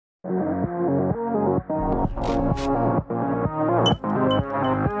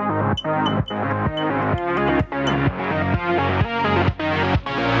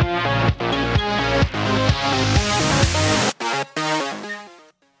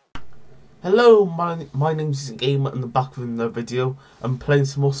Hello, my name's Gamer, and I'm back with another video. I'm playing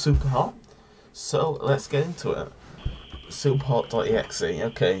some more SuperHOT, so let's get into it. SuperHOT.exe,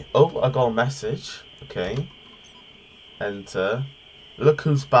 okay. Oh, I got a message, okay. Enter. Look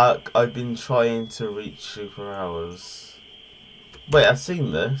who's back, I've been trying to reach Super Hours. Wait, I've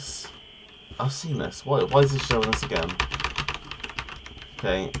seen this. Why is it showing us again?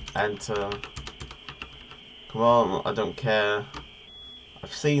 Okay, enter. Come on, I don't care.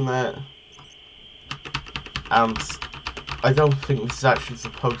 I've seen it. And I don't think this is actually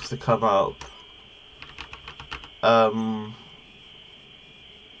supposed to come up.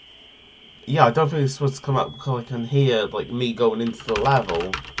 Yeah, I don't think it's supposed to come up because I can hear like me going into the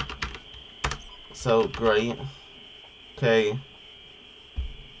level. So great. Okay.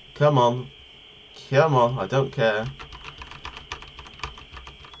 Come on. Come on, I don't care.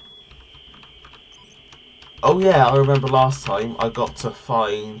 Oh yeah, I remember last time I got to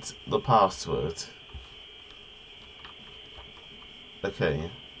find the password. Okay.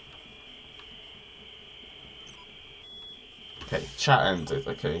 Okay, chat ended.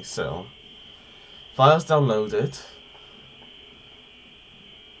 Okay, so files downloaded.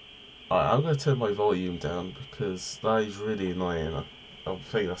 Alright, I'm gonna turn my volume down because that is really annoying. I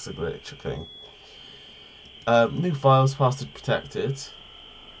think that's a glitch. Okay. New files, password protected.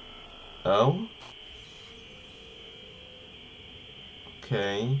 Oh.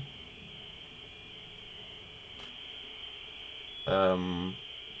 Okay.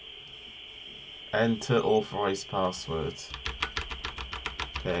 Enter authorized password.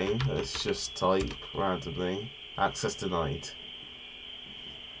 Okay, let's just type randomly. Access denied.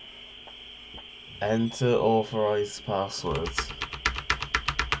 Enter authorized password.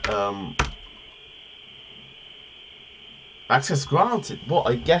 Access granted. What?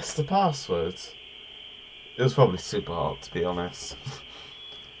 I guessed the password. It was probably SuperHOT, to be honest.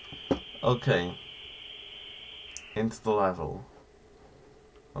 Okay. Into the level.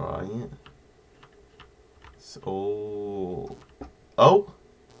 Alright. So, oh!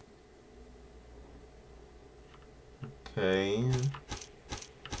 Okay.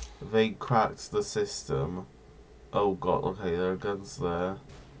 They cracked the system. Oh god, okay, there are guns there.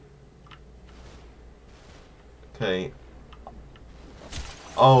 Okay.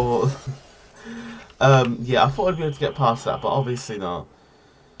 Oh. Yeah, I thought I'd be able to get past that, but obviously not.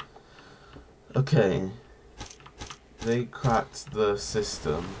 Okay. They cracked the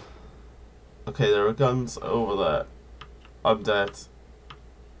system. Okay, there are guns over there. I'm dead.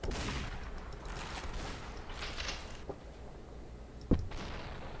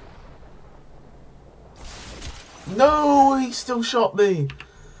 No, he still shot me.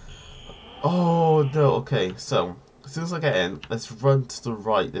 Oh no, okay, so as soon as I get in, let's run to the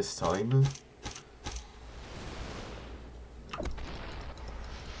right this time.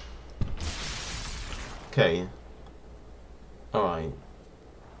 Okay. Alright.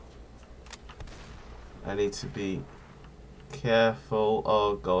 I need to be careful.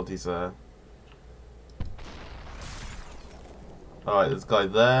 Oh god, he's there. Alright, there's a guy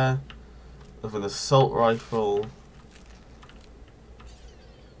there with an assault rifle.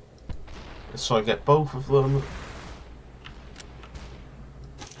 Let's try and get both of them.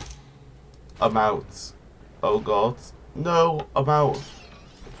 I'm out. Oh god. No, I'm out.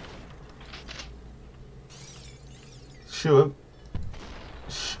 Shoot him.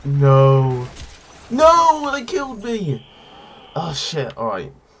 No. No, they killed me. Oh shit,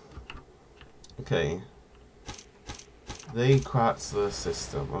 alright. Okay. They cracked the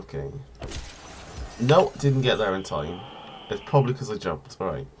system, okay. No, didn't get there in time. It's probably because I jumped,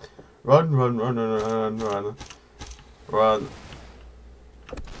 alright. Run, run, run, run, run, run. Run.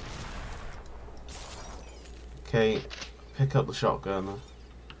 Okay, pick up the shotgun.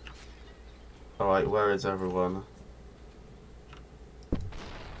 Alright, where is everyone?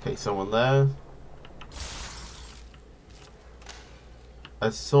 Okay, someone there. I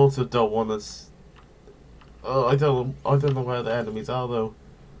sort of don't want to. Oh, I don't know where the enemies are though.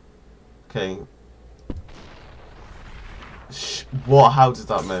 Okay. What? How did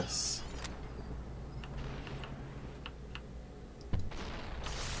that miss?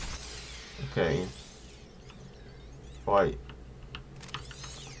 Okay. Right.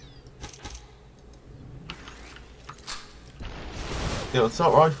 Yo,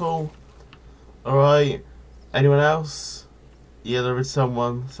 assault rifle. Alright. Anyone else? Yeah, there is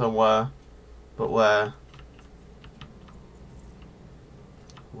someone somewhere. But where?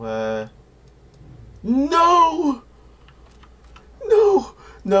 Where? No! No!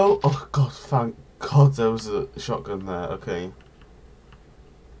 No! Oh god, thank god there was a shotgun there. Okay.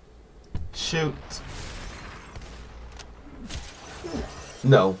 Shoot.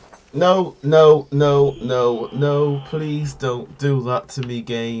 No. No, no, no, no, no. Please don't do that to me,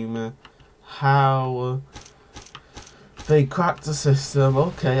 game. How? They cracked the system.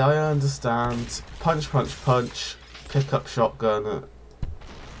 Okay, I understand. Punch, punch, punch. Pick up shotgun.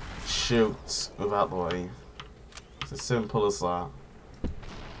 Shoot. Move out the way. It's as simple as that.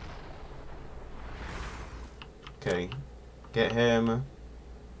 Okay. Get him.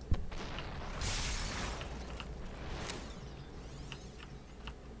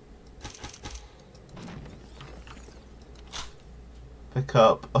 Pick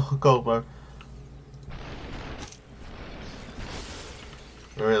up. Oh god, bro.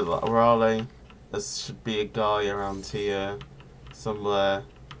 Where are they? There should be a guy around here. Somewhere.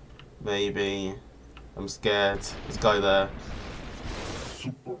 Maybe. I'm scared. There's a guy there.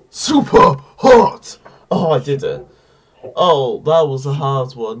 Super hot! Oh, I did it. Oh, that was a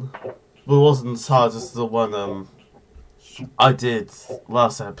hard one. But it wasn't as hard as the one I did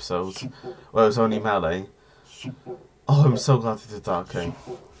last episode, where it was only melee. Oh, I'm so glad I did that. Okay.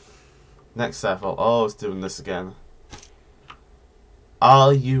 Next level. Oh, it's doing this again.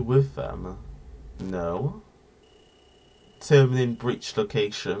 Are you with them? No. Determining breach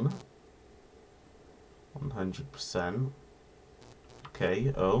location. 100%.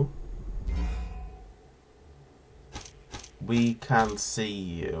 Okay, oh. We can see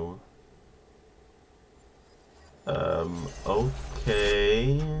you.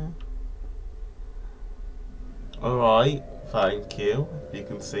 Okay. Alright, thank you. You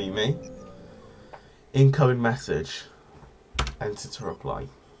can see me. Incoming message. Enter to reply.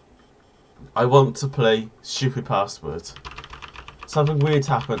 I want to play stupid password. Something weird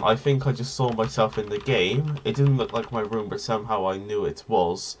happened. I think I just saw myself in the game. It didn't look like my room, but somehow I knew it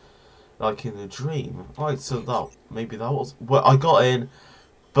was. Like in a dream. Right, so that, maybe that was... Well, I got in,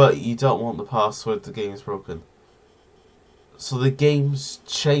 but you don't want the password, the game's broken. So the game's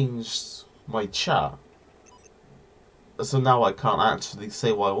changed my chat. So now I can't actually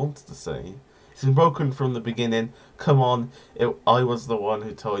say what I wanted to say. It's been broken from the beginning. Come on, I was the one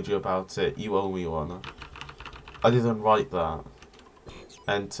who told you about it. You owe me one. I didn't write that.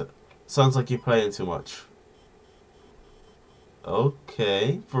 And sounds like you're playing too much.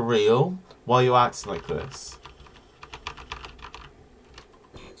 Okay, for real? Why are you acting like this?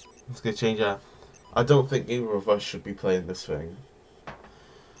 Let's go change that. I don't think either of us should be playing this thing.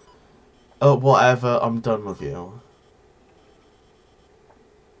 Oh, whatever, I'm done with you.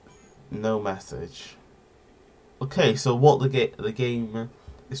 No message. Okay, so what the game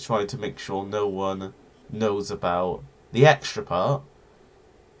is trying to make sure no one knows about the extra part,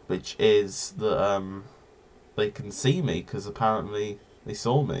 which is that they can see me because apparently they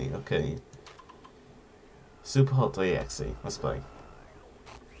saw me. Okay. SuperHOT.exe. Let's play.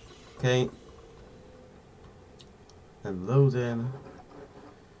 Okay. And loading.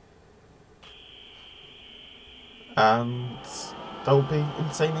 And don't be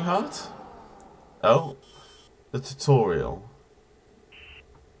insanely hard. Oh, the tutorial.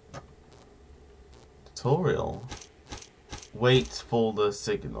 Tutorial. Wait for the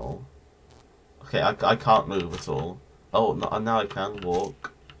signal. Okay, I can't move at all. Oh, no, now I can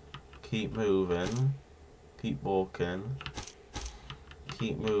walk. Keep moving. Keep walking.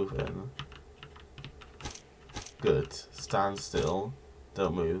 Keep moving. Good. Stand still.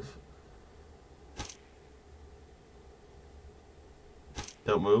 Don't move.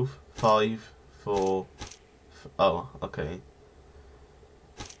 Don't move. 5, 4. Oh, okay.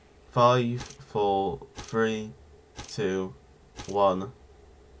 5, 4, 3, 2, 1.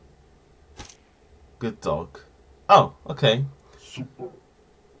 Good dog. Oh, okay.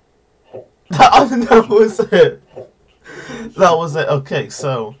 That was it. That was it. Okay,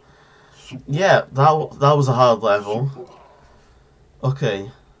 so yeah, that was a hard level.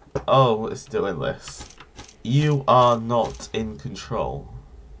 Okay. Oh, it's doing this. You are not in control.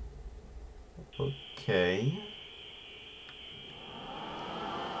 Okay.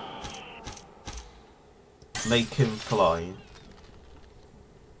 Make him fly.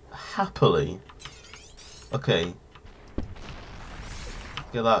 Happily. Okay.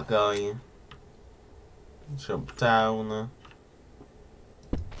 Get that guy. Jump down.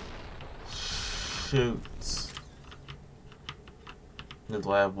 Shoot. And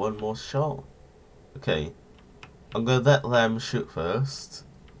do I have one more shot? Okay. I'm gonna let them shoot first.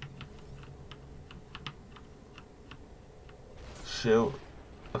 Shoot.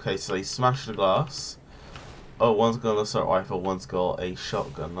 Okay, so he smashed the glass. Oh, one's got an assault rifle, one's got a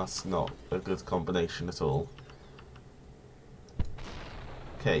shotgun. That's not a good combination at all.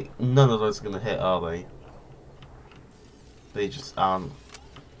 Okay, none of those are going to hit, are they? They just aren't.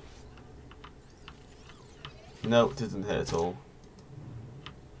 Nope, didn't hit at all.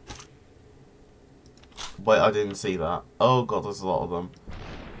 Wait, I didn't see that. Oh god, there's a lot of them.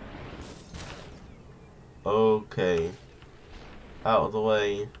 Okay. Out of the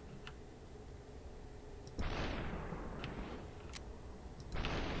way.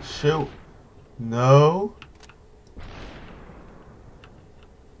 Shoot. No.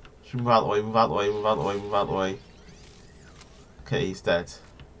 Should move out the way, move out the way, move out the way, move out the way. Okay, he's dead.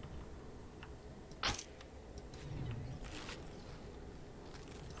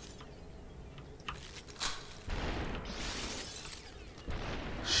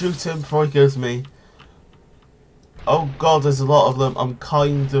 Shoot him before he kills me. Oh god, there's a lot of them. I'm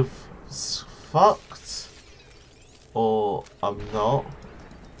kind of fucked. Or I'm not.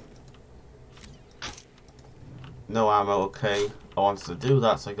 No ammo, okay. I wanted to do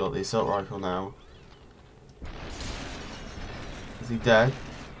that, so I got the assault rifle now. Is he dead?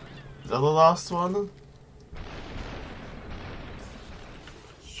 Is that the last one?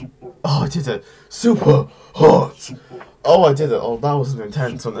 Oh, I did it! Super hot! Oh, I did it! Oh, that was an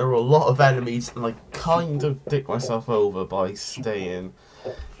intense one. There were a lot of enemies, and I kind of dicked myself over by staying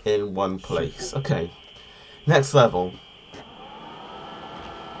in one place. Okay, next level.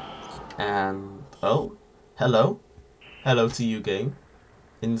 And oh, hello, hello to you, game.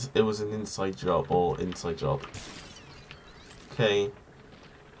 It was an inside job or inside job. Okay,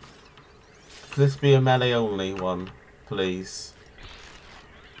 could this be a melee only one, please?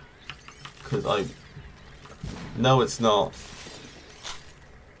 Because I... No, it's not.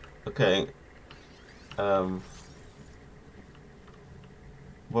 Okay. Where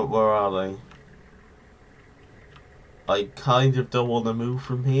are they? I kind of don't want to move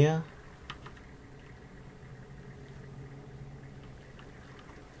from here.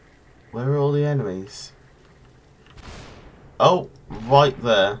 Where are all the enemies? Oh, right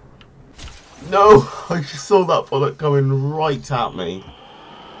there. No! I just saw that bullet coming right at me.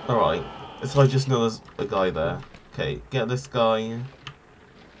 Alright. So I just know there's a guy there. Okay, get this guy.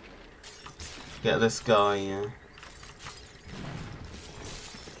 Get this guy.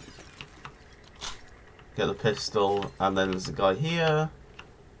 Get the pistol, and then there's a guy here.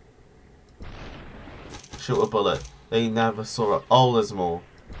 Shoot a bullet. They never saw it. Oh, there's more.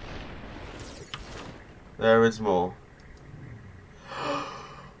 There is more.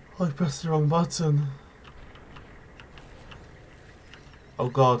 I pressed the wrong button. Oh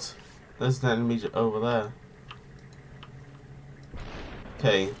god. There's an enemy over there.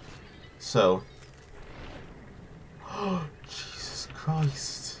 Okay, so. Oh, Jesus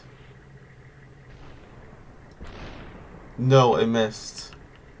Christ. No, I missed.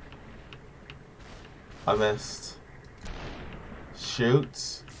 I missed.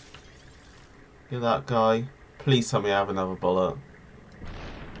 Shoot. Get that guy. Please tell me I have another bullet.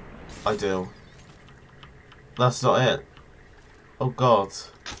 I do. That's not it. Oh god.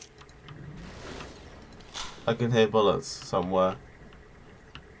 I can hear bullets somewhere.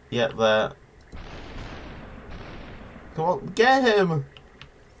 Yeah, there. Come on, get him!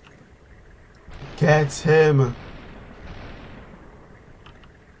 Get him!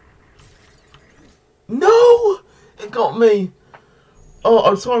 No! It got me! Oh,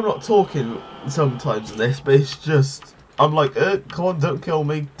 I'm sorry I'm not talking sometimes in this, but it's just... I'm like, come on, don't kill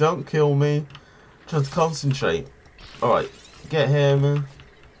me, don't kill me. Trying to concentrate. Alright, get him.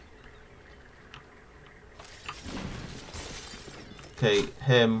 Okay,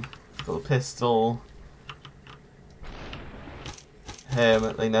 him, got a pistol.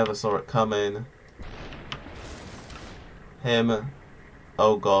 Him, they never saw it coming. Him,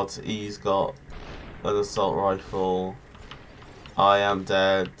 oh god, he's got an assault rifle. I am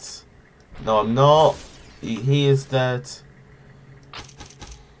dead. No, I'm not. He is dead.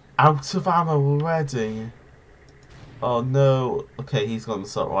 Out of ammo already. Oh no. Okay, he's got an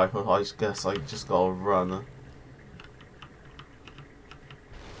assault rifle. I guess I just gotta run.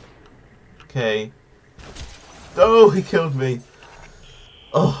 Okay. Oh, he killed me.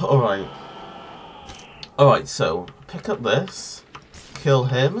 Oh, alright. Alright, so, pick up this. Kill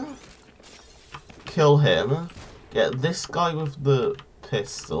him. Kill him. Get this guy with the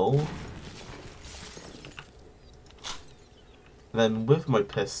pistol. Then with my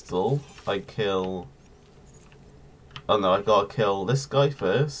pistol, I kill... Oh no, I gotta kill this guy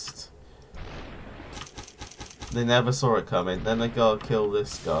first. They never saw it coming. Then I gotta kill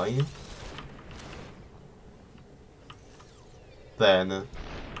this guy. Then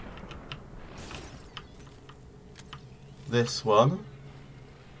this one,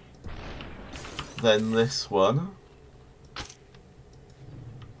 then this one,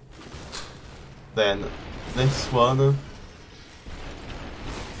 then this one,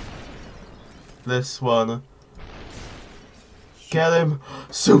 this one. Get him!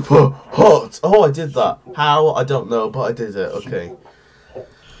 Super hot! Oh, I did that. How? I don't know, but I did it. Okay.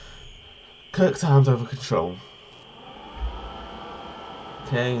 Kirk's hand over control.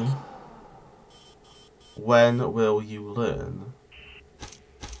 Okay. When will you learn?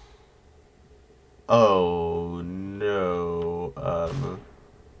 Oh, no.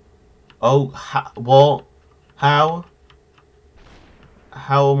 Oh, what? How?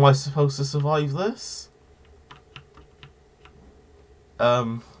 How am I supposed to survive this?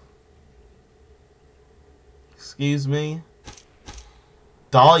 Excuse me?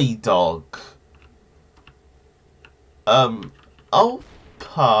 Die, dog. I'll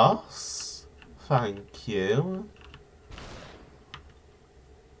pass. Thank you.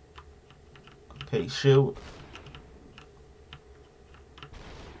 Okay, shoot.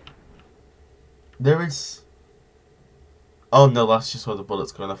 There is... Oh no, that's just where the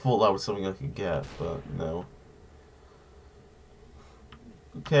bullet's going. I thought that was something I could get, but no.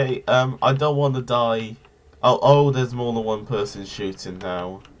 Okay, I don't want to die. Oh, there's more than one person shooting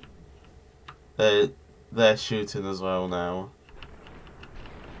now. They're shooting as well now.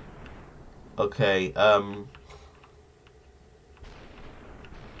 Okay,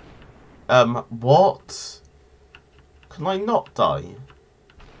 what? Can I not die?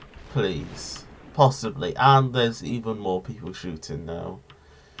 Please. Possibly. And there's even more people shooting now.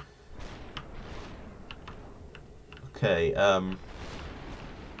 Okay, am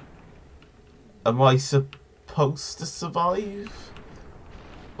I supposed to survive?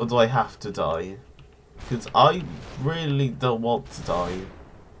 Or do I have to die? Because I really don't want to die.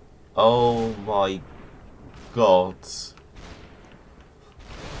 Oh my god.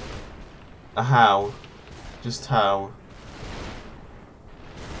 How? Just how?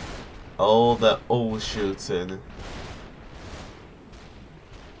 Oh, they're all shooting.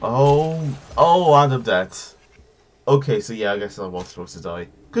 Oh, and I'm dead. Okay, so yeah, I guess I was supposed to die.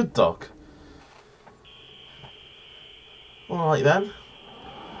 Good dog. Alright then.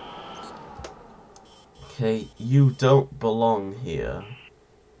 Okay, you don't belong here.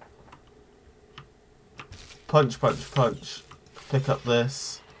 Punch, punch, punch. Pick up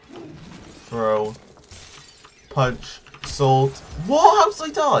this. Throw. Punch. Sword. What? How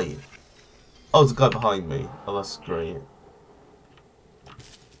did I die? Oh, there's a guy behind me. Oh, that's great.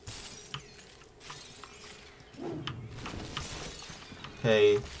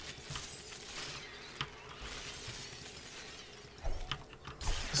 Okay.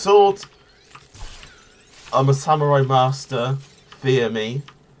 Sword! I'm a samurai master. Fear me.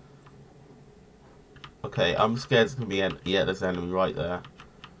 Okay, I'm scared it's gonna be yeah, there's an enemy right there.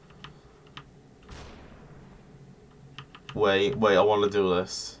 Wait, I want to do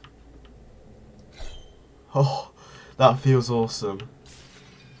this. Oh, that feels awesome.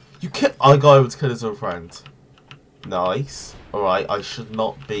 I got him to kill his own friend. Nice. Alright, I should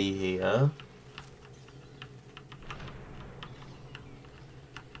not be here.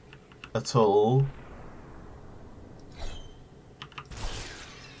 At all.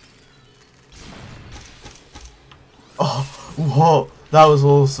 Oh, what? That was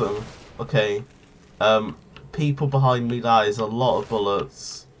awesome. Okay. People behind me, that is a lot of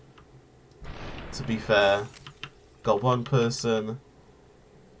bullets. To be fair. Got one person.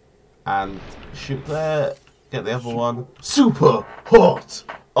 And shoot there. Get the other one. Super hot!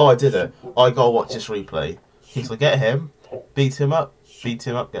 Oh, I did it. I gotta watch this replay. Okay, so get him. Beat him up,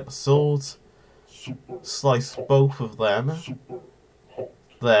 get the sword. Slice both of them.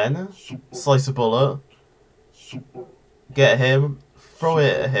 Then, slice a bullet. Get him. Throw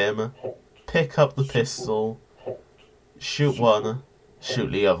it at him. Pick up the pistol. Shoot one.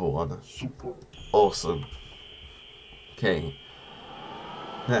 Shoot the other one. Awesome. Okay.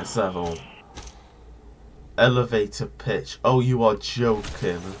 Next level. Elevator pitch. Oh, you are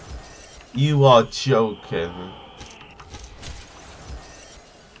joking. You are joking.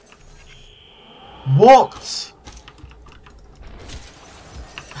 What?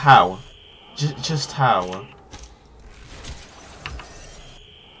 How? Just how?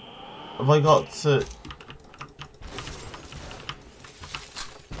 Have I got to...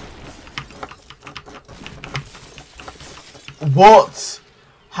 What?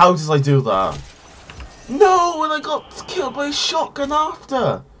 How did I do that? No, and I got killed by a shotgun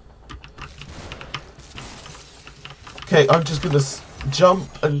after. Okay, I'm just gonna jump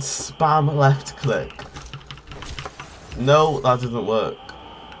and spam left click. No, that didn't work.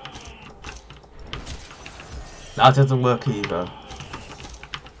 That doesn't work either.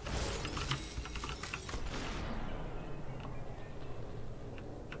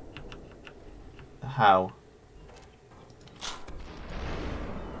 How?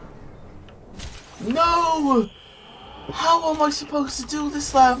 No! How am I supposed to do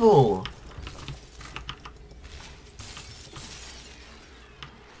this level?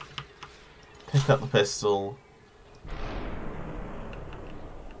 Pick up the pistol.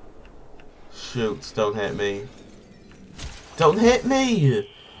 Shoot, don't hit me. Don't hit me!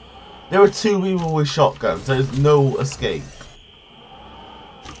 There are two people with shotguns. There's no escape.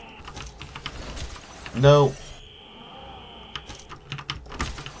 No.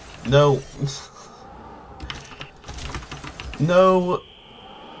 No. No.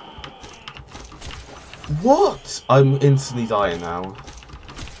 What? I'm instantly dying now.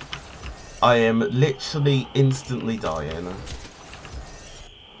 I am literally instantly dying.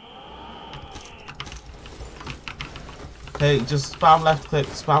 Okay, just spam left click,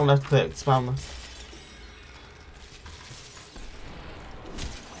 spam left click, spam left.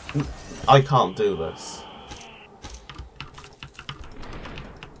 I can't do this.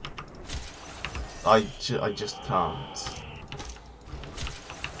 I just can't.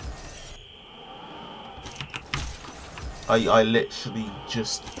 I literally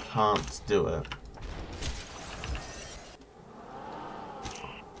just can't do it.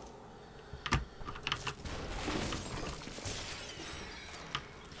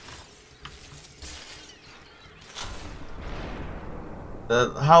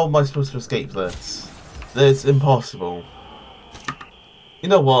 How am I supposed to escape this? It's impossible. You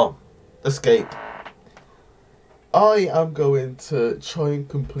know what? Escape. I am going to try and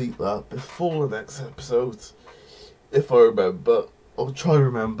complete that before the next episode. If I remember. I'll try and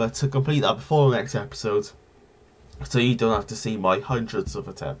remember to complete that before the next episode. So you don't have to see my hundreds of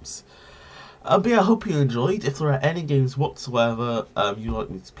attempts. But yeah, I hope you enjoyed. If there are any games whatsoever you'd like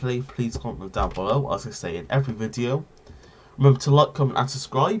me to play, please comment them down below, as I say in every video. Remember to like, comment and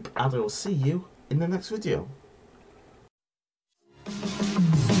subscribe, and I will see you in the next video.